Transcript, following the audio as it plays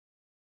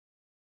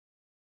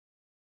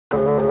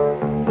Marvin,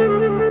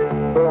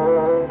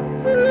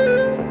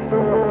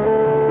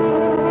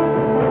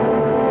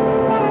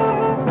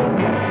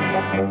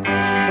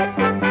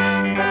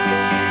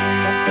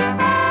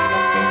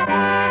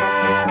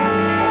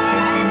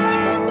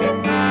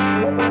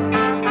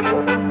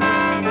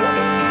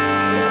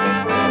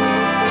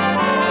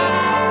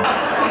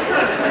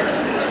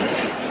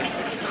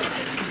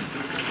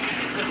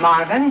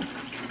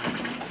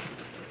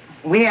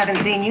 we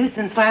haven't seen you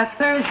since last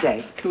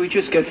Thursday. Can we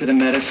just get to the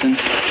medicine?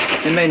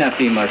 There may not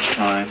be much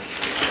time.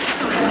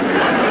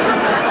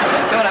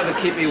 Don't ever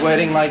keep me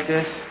waiting like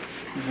this.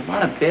 There's a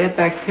lot of bad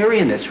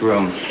bacteria in this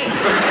room.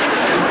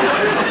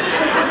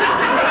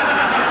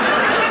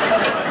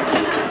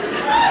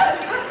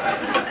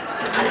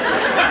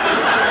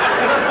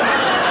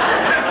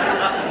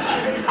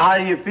 How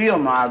do you feel,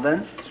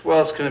 Marvin?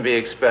 Well, it's going to be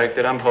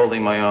expected. I'm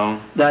holding my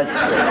own. That's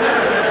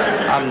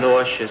good. I'm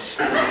nauseous.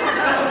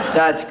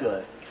 That's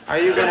good. Are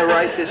you going to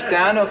write this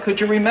down, or could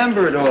you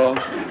remember it all?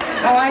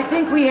 Oh, I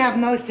think we have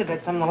most of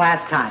it from the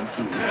last time.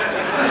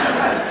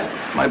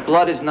 My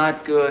blood is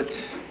not good.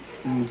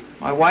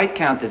 My white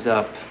count is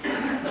up.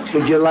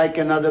 Would you like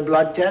another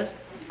blood test?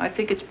 I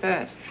think it's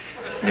best.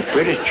 In the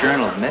British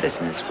Journal of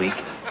Medicine this week,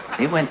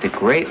 they went to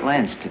great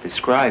lengths to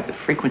describe the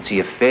frequency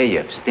of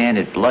failure of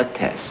standard blood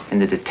tests in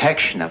the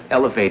detection of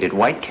elevated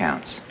white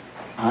counts.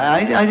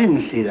 I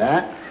didn't see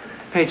that.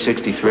 Page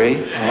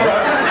 63.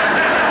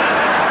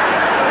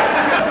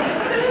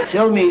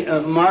 Tell me,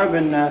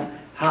 Marvin,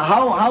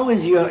 how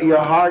is your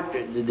heart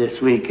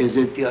this week? Is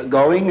it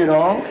going at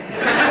all?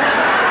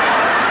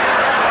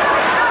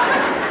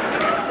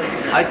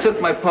 I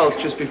took my pulse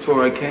just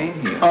before I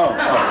came here. Oh.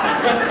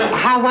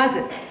 How was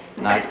it?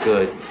 Not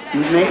good.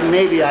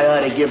 Maybe I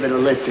ought to give it a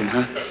listen,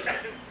 huh?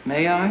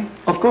 May I?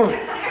 Of course.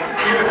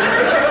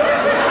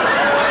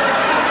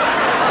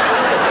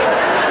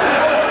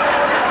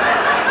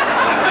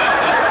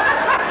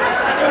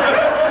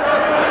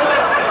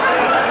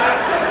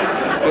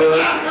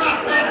 Good.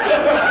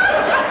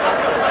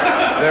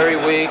 Very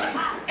weak.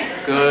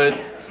 Good.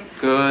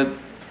 Good.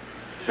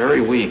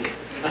 Very weak.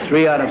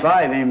 3 out of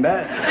 5 ain't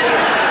bad.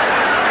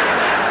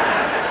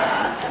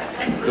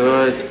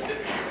 Good.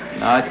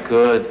 Not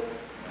good.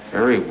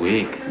 Very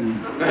weak.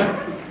 Marvin,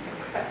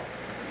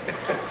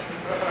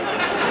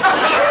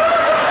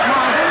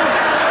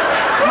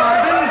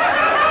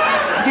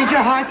 did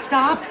your heart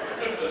stop?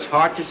 It's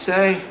hard to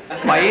say.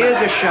 My ears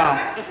are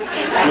shot.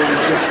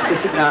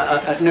 Listen,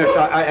 nurse,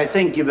 I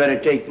think you better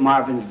take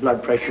Marvin's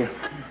blood pressure.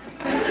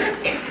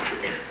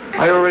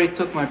 I already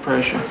took my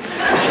pressure.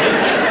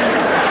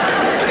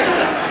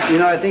 You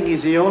know, I think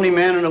he's the only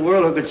man in the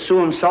world who could sue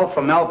himself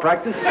for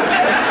malpractice.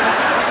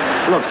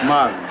 Look,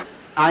 Marvin,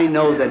 I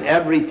know that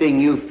everything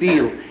you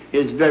feel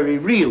is very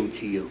real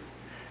to you.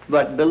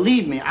 But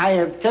believe me, I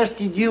have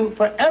tested you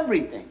for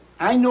everything.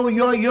 I know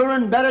your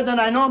urine better than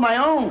I know my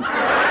own.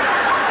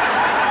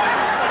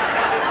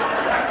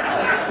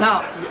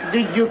 Now,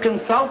 did you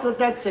consult with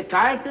that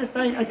psychiatrist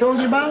I told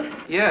you about?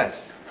 Yes.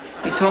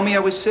 He told me I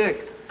was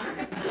sick.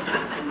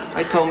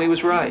 I told him he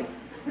was right.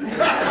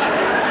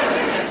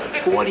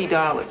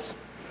 $40.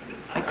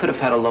 I could have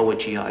had a lower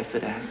GI for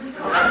that.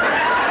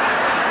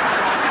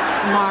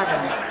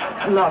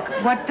 Marvin, look,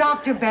 what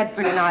Dr.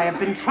 Bedford and I have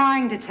been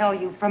trying to tell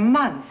you for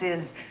months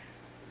is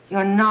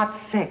you're not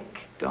sick.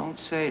 Don't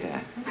say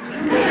that.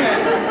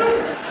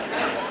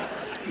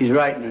 He's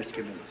right, Nurse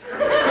Gibbons.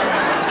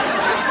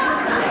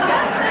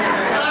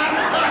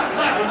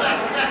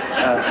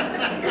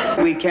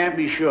 We can't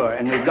be sure,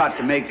 and we've got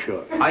to make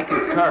sure. I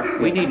concur.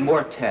 We need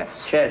more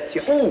tests. Tests.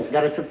 Oh,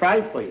 got a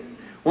surprise for you.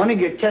 One of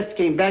your tests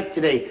came back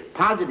today,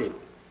 positive.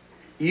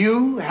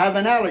 You have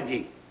an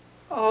allergy.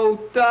 Oh,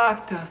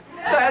 doctor,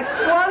 that's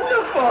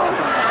wonderful.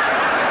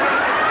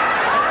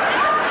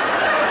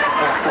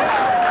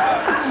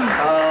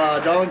 Oh,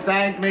 don't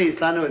thank me,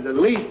 son. It was the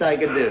least I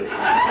could do.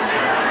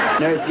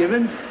 Nurse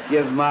Gibbons,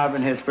 give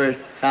Marvin his first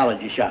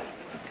allergy shot.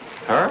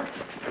 Her?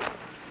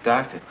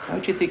 Doctor,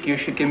 don't you think you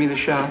should give me the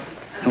shot?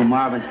 No,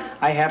 Marvin,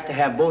 I have to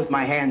have both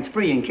my hands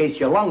free in case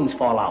your lungs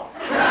fall out.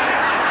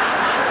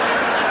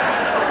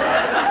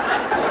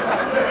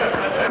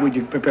 Would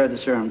you prepare the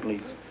serum,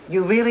 please?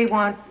 You really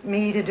want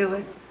me to do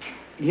it?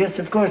 Yes,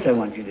 of course I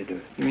want you to do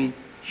it. You mean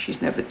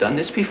she's never done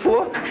this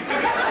before?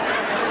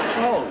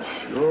 Oh,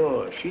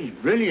 sure. She's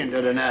brilliant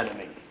at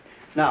anatomy.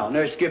 Now,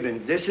 Nurse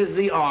Gibbons, this is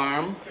the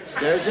arm.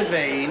 There's a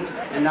vein.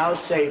 And now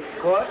say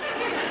foot.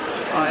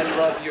 I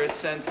love your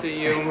sense of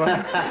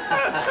humor.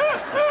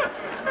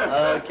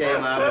 Okay,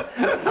 Marvin.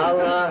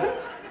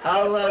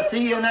 I'll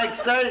see you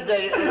next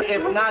Thursday,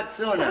 if not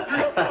sooner.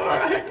 All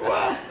right,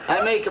 well.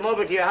 I may come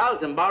over to your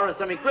house and borrow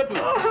some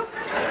equipment.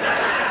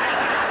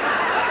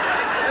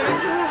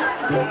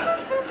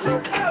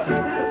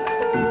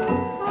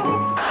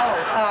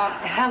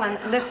 Helen,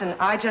 listen,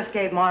 I just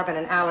gave Marvin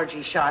an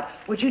allergy shot.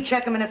 Would you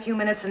check him in a few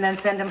minutes and then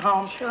send him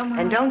home? Sure, Mom.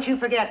 And don't you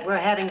forget, we're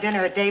having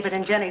dinner at David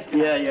and Jenny's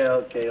tonight. Yeah,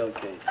 okay.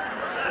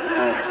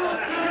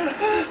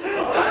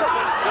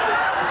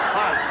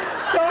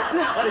 Doctor!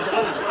 What is it?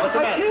 What's the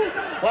matter?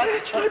 What?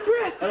 Catch my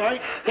breath. All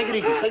right, take it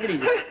easy, take it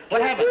easy.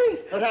 What happened? Breathe.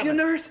 What happened? You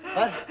nurse.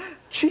 What?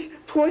 She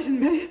poisoned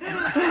me.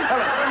 Run.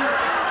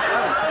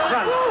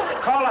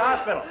 Call the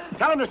hospital.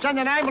 Tell them to send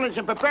an ambulance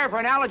and prepare for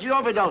an allergy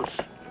overdose.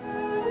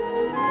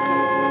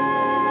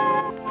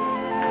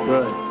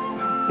 Good.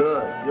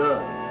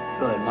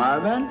 Good,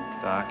 Marvin?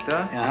 Doctor?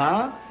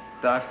 Uh-huh.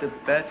 Dr.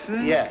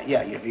 Bedford? Yeah,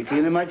 you're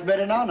feeling much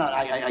better now. Now,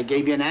 I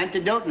gave you an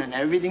antidote, and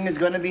everything is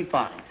going to be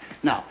fine.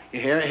 Now,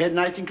 your head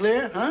nice and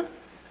clear, huh?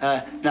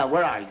 Now,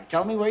 where are you?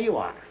 Tell me where you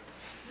are.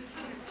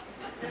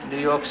 New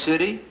York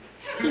City?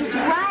 He's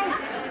right.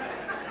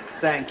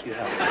 Thank you,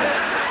 Helen.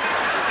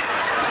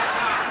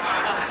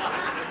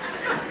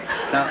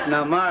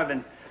 Now,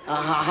 Marvin,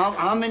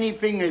 how many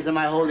fingers am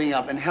I holding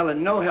up? And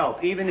Helen, no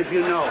help, even if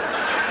you know.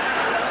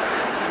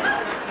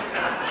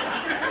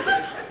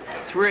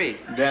 3.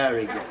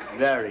 Very good,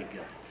 very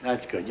good.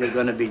 That's good. You're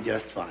going to be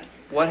just fine.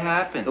 What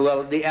happened?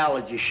 Well, the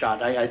allergy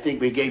shot. I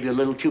think we gave you a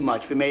little too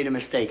much. We made a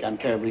mistake. I'm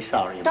terribly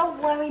sorry about Don't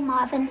worry,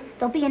 Marvin.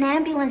 There'll be an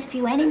ambulance for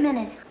you any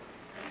minute.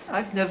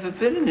 I've never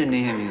been in an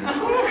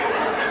ambulance.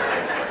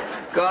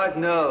 God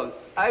knows,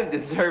 I've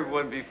deserved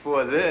one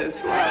before this.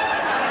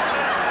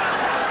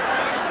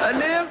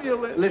 An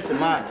ambulance. Listen,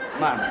 Marvin,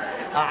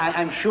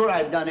 I'm sure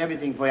I've done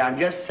everything for you. I'm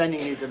just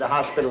sending you to the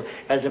hospital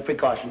as a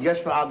precaution,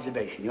 just for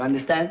observation. You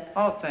understand?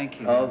 Oh,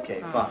 thank you.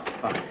 Okay, fine.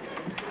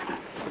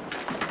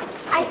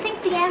 I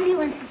think the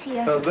ambulance is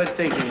here. Oh, good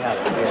thinking,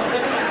 Helen.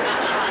 Yeah.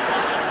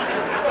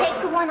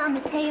 Take the one on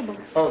the table.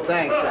 Oh,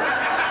 thanks.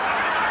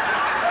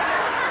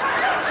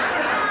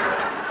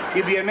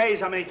 You'd be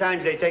amazed how many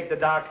times they take the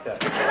doctor.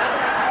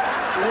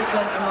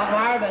 Listen,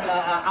 Marvin,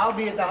 I'll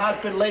be at the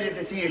hospital later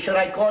to see you. Should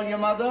I call your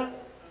mother?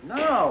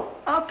 No,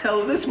 I'll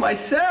tell her this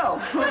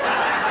myself.